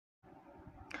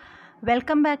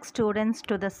Welcome back students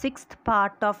to the 6th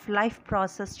part of life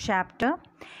process chapter.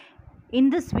 In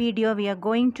this video we are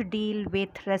going to deal with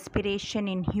respiration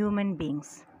in human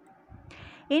beings.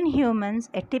 In humans,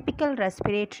 a typical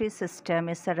respiratory system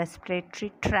is a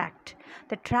respiratory tract.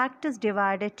 The tract is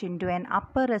divided into an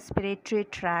upper respiratory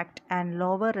tract and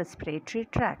lower respiratory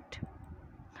tract.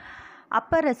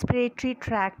 Upper respiratory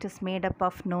tract is made up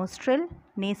of nostril,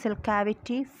 nasal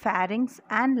cavity, pharynx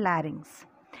and larynx.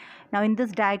 Now in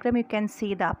this diagram you can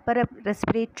see the upper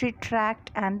respiratory tract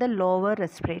and the lower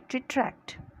respiratory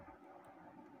tract.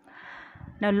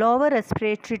 Now lower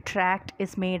respiratory tract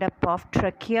is made up of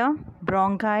trachea,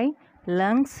 bronchi,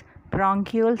 lungs,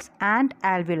 bronchioles and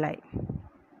alveoli.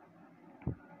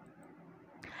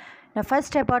 Now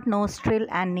first about nostril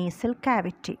and nasal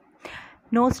cavity.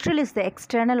 Nostril is the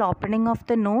external opening of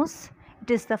the nose.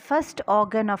 It is the first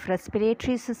organ of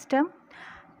respiratory system,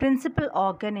 principal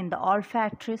organ in the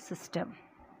olfactory system.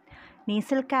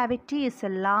 Nasal cavity is a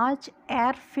large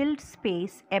air-filled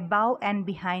space above and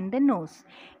behind the nose.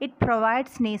 It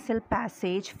provides nasal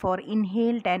passage for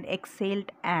inhaled and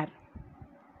exhaled air.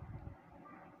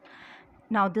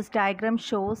 Now this diagram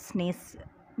shows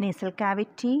nasal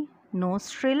cavity,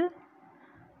 nostril.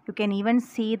 You can even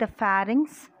see the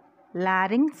pharynx,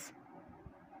 larynx.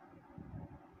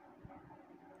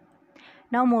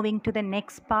 Now moving to the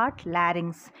next part,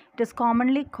 larynx. It is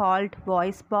commonly called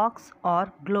voice box or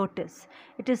glottis.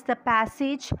 It is the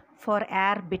passage for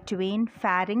air between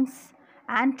pharynx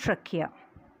and trachea.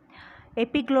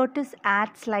 Epiglottis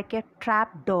acts like a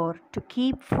trap door to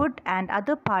keep food and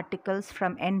other particles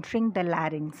from entering the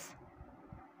larynx.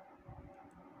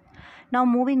 Now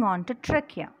moving on to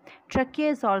trachea.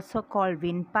 Trachea is also called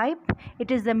windpipe. It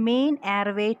is the main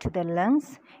airway to the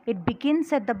lungs. It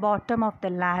begins at the bottom of the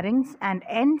larynx and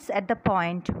ends at the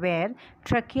point where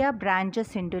trachea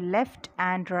branches into left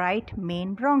and right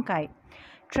main bronchi.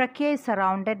 Trachea is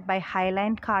surrounded by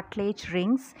hyaline cartilage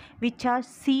rings which are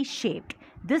C-shaped.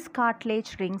 This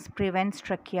cartilage rings prevents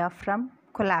trachea from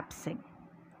collapsing.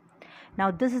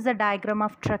 Now this is a diagram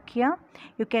of trachea.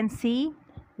 You can see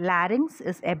larynx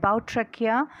is above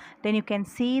trachea. Then you can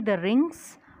see the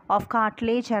rings of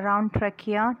cartilage around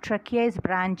trachea. Trachea is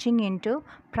branching into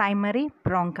primary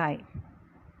bronchi.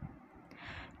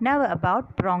 Now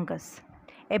about bronchus.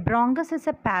 A bronchus is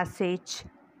a passage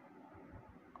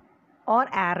or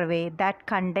airway that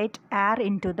conduct air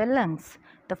into the lungs.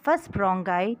 The first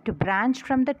bronchi to branch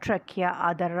from the trachea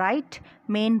are the right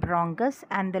main bronchus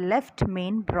and the left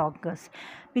main bronchus,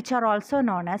 which are also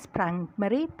known as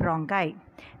primary bronchi.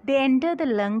 They enter the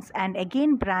lungs and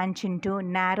again branch into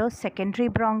narrow secondary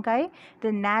bronchi.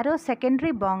 The narrow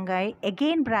secondary bronchi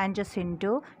again branches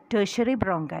into tertiary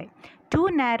bronchi. Two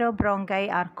narrow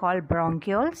bronchi are called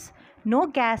bronchioles. No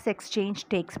gas exchange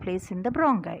takes place in the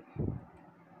bronchi.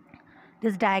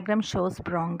 This diagram shows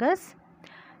bronchus,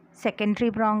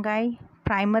 secondary bronchi,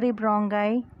 primary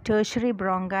bronchi, tertiary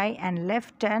bronchi and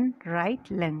left and right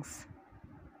lungs.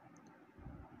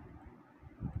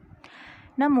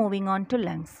 Now moving on to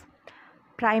lungs.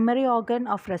 Primary organ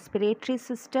of respiratory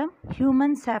system.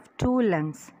 Humans have two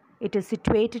lungs. It is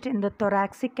situated in the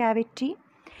thoracic cavity.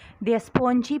 They are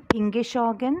spongy pinkish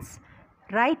organs.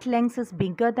 Right lungs is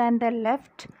bigger than the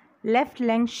left. Left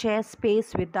lung shares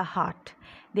space with the heart.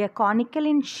 They are conical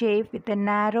in shape with a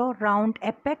narrow round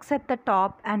apex at the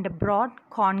top and a broad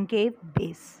concave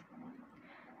base.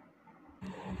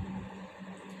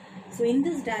 So in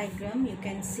this diagram you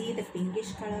can see the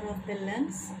pinkish color of the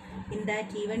lungs. In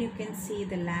that even you can see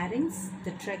the larynx,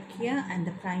 the trachea and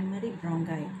the primary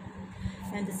bronchi.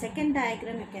 And the second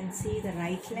diagram you can see the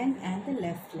right lung and the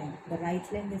left lung. The right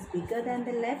lung is bigger than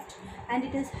the left and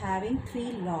it is having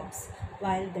 3 lobes,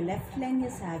 while the left lung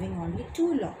is having only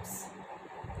 2 lobes.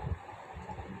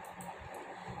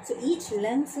 So each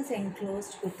lung is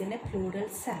enclosed within a pleural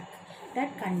sac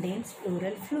that contains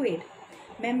pleural fluid.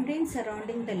 Membrane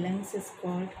surrounding the lungs is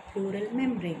called pleural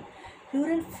membrane.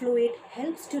 Pleural fluid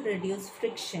helps to reduce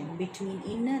friction between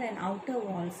inner and outer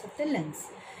walls of the lungs.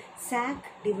 Sac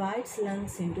divides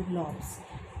lungs into lobes.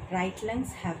 Right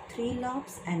lungs have 3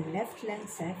 lobes and left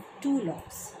lungs have 2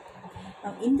 lobes.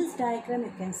 Now in this diagram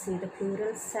you can see the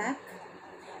pleural sac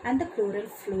and the pleural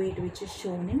fluid which is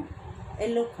shown in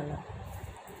yellow color.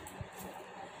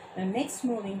 Now next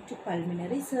moving to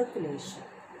pulmonary circulation.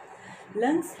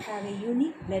 Lungs have a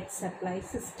unique blood supply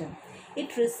system.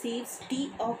 It receives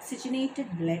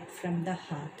deoxygenated blood from the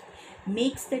heart,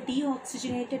 makes the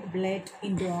deoxygenated blood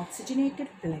into oxygenated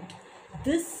blood.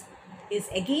 This is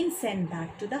again sent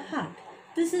back to the heart.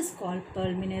 This is called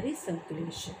pulmonary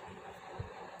circulation.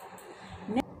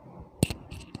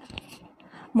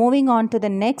 Moving on to the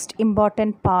next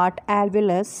important part,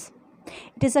 alveolus.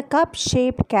 It is a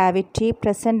cup-shaped cavity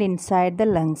present inside the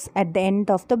lungs at the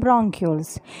end of the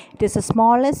bronchioles. It is the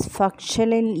smallest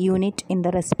functional unit in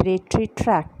the respiratory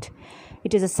tract.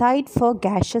 It is a site for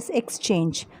gaseous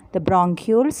exchange. The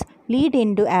bronchioles lead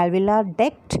into alveolar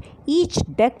duct. Each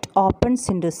duct opens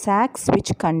into sacs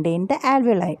which contain the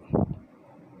alveoli.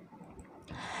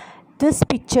 This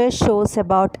picture shows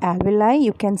about alveoli.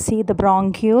 You can see the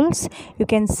bronchioles. You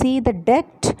can see the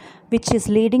duct which is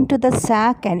leading to the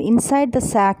sac, and inside the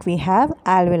sac we have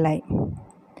alveoli.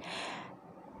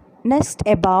 Next,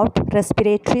 about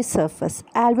respiratory surface.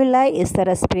 Alveoli is the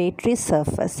respiratory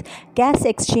surface. Gas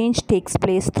exchange takes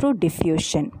place through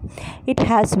diffusion. It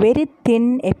has very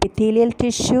thin epithelial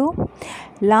tissue,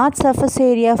 large surface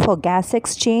area for gas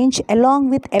exchange, along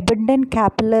with abundant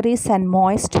capillaries and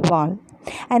moist wall.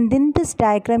 And in this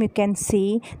diagram you can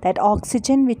see that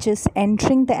oxygen which is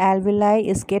entering the alveoli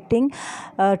is getting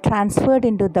transferred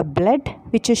into the blood,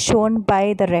 which is shown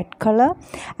by the red color,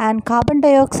 and carbon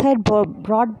dioxide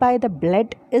brought by the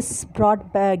blood is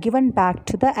given back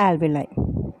to the alveoli.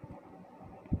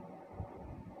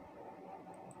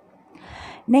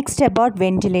 Next, about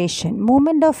ventilation.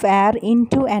 Movement of air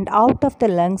into and out of the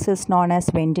lungs is known as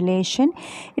ventilation.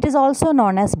 It is also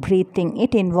known as breathing.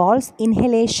 It involves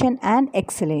inhalation and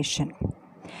exhalation.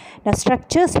 Now,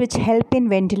 structures which help in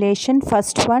ventilation.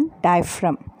 First one,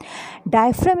 diaphragm.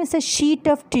 Diaphragm is a sheet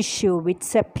of tissue which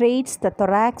separates the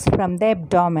thorax from the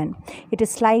abdomen. It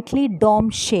is slightly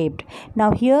dome-shaped.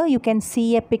 Now, here you can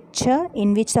see a picture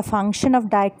in which the function of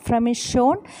diaphragm is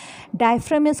shown.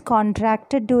 Diaphragm is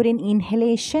contracted during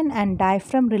inhalation and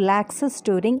diaphragm relaxes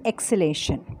during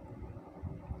exhalation.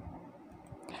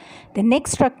 The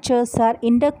next structures are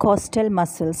intercostal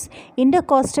muscles.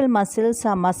 Intercostal muscles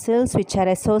are muscles which are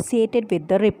associated with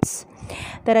the ribs.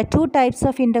 There are two types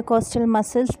of intercostal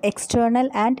muscles, external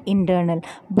and internal.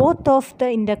 Both of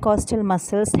the intercostal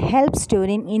muscles helps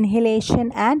during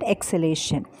inhalation and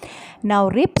exhalation. Now,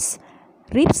 ribs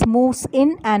moves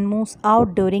in and moves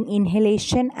out during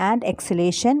inhalation and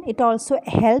exhalation. It also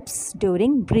helps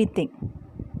during breathing.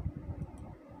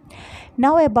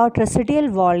 Now, about residual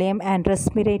volume and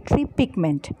respiratory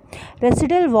pigment.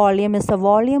 Residual volume is the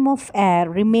volume of air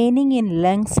remaining in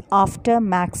lungs after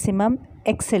maximum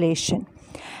exhalation,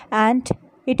 and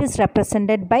it is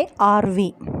represented by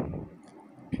RV.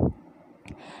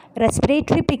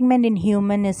 Respiratory pigment in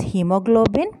human is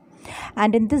hemoglobin,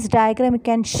 and in this diagram you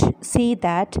can see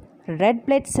that red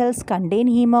blood cells contain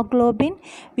hemoglobin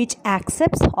which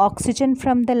accepts oxygen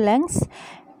from the lungs.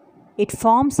 It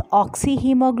forms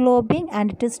oxyhemoglobin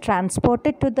and it is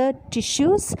transported to the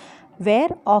tissues where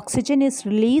oxygen is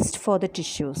released for the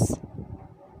tissues.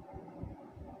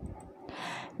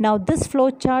 Now, this flow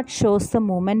chart shows the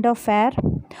movement of air.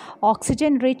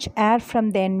 Oxygen-rich air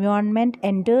from the environment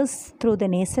enters through the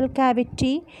nasal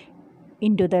cavity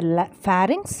into the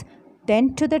pharynx,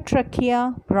 then to the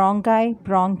trachea, bronchi,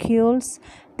 bronchioles,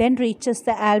 then reaches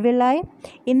the alveoli.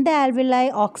 In the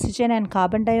alveoli, oxygen and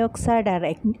carbon dioxide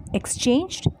are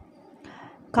exchanged.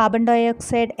 Carbon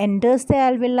dioxide enters the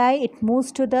alveoli, it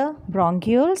moves to the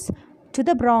bronchioles, to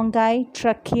the bronchi,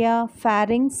 trachea,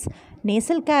 pharynx,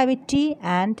 nasal cavity,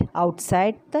 and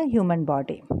outside the human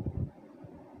body.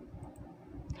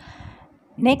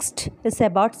 Next is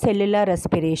about cellular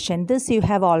respiration. This you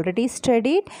have already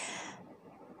studied.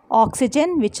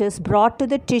 Oxygen, which is brought to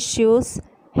the tissues,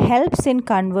 helps in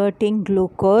converting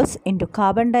glucose into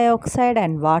carbon dioxide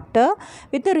and water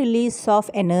with the release of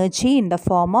energy in the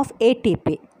form of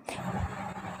ATP.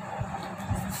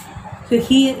 So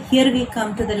here we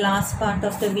come to the last part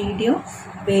of the video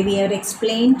where we have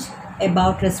explained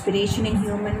about respiration in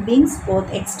human beings, both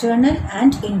external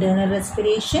and internal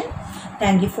respiration.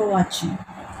 Thank you for watching.